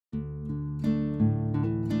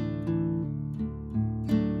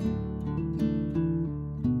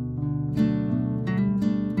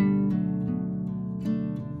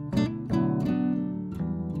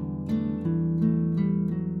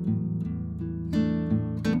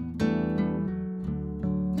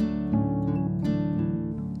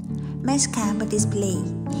Mesh cap display.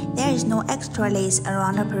 There is no extra lace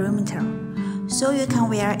around the perimeter, so you can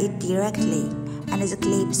wear it directly, and the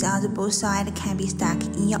clips on the both sides can be stuck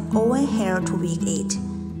in your own hair to wig it.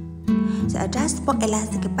 The adjustable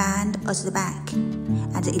elastic band at the back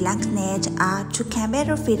and the elastic net are to can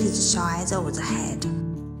better fit the size of the head.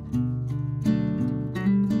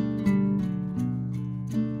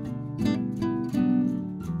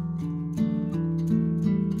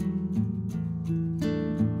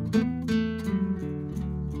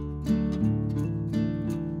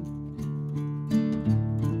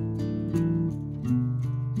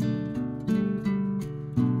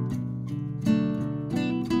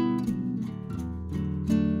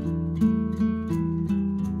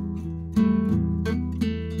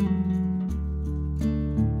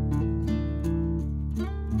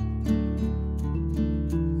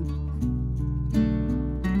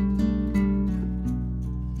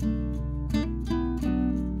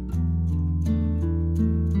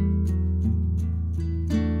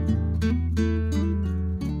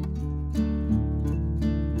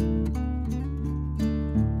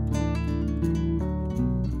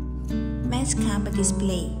 Mesh cap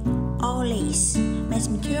display. All lace. Mesh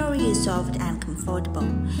material is soft and comfortable.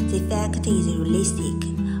 The effect is realistic,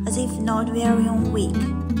 as if not wearing a wig,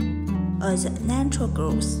 as natural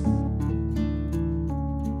growth.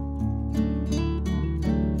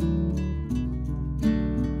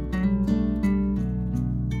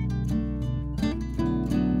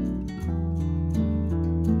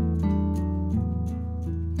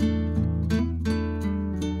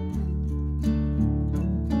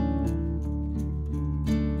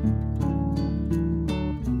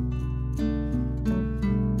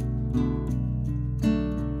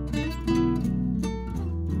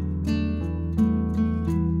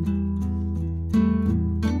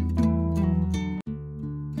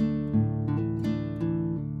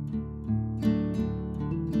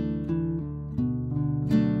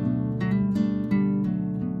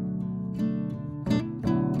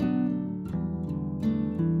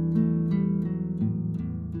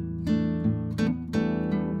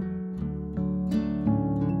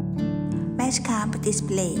 Mesh cap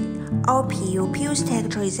display. All PU's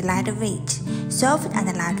texture is lightweight, soft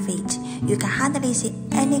and lightweight. You can hardly see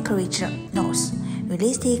any creature nose.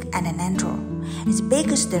 Realistic and natural. Its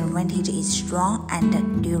biggest advantage is strong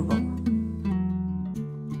and durable.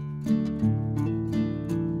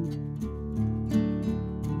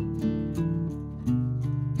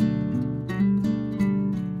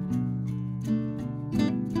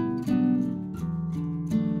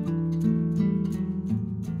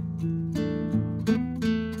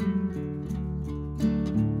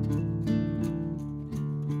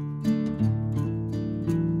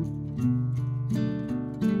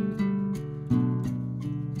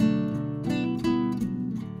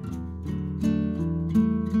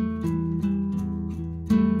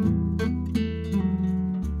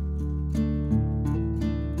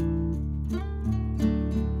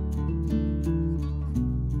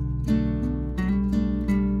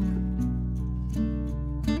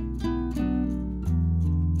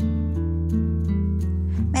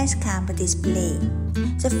 Mesh cap display.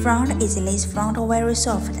 The front is lace frontal very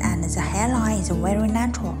soft and the hairline is very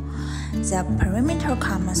natural. The perimeter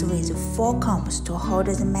comes with 4 combs to hold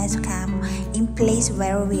the mesh cap in place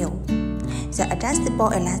very well. The adjustable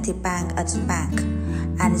elastic band at the back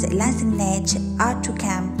and the elastic net are to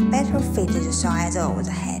can better fit the size of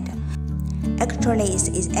the head. Extra lace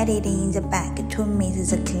is added in the back to meet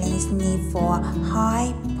the client's need for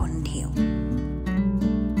high ponytail.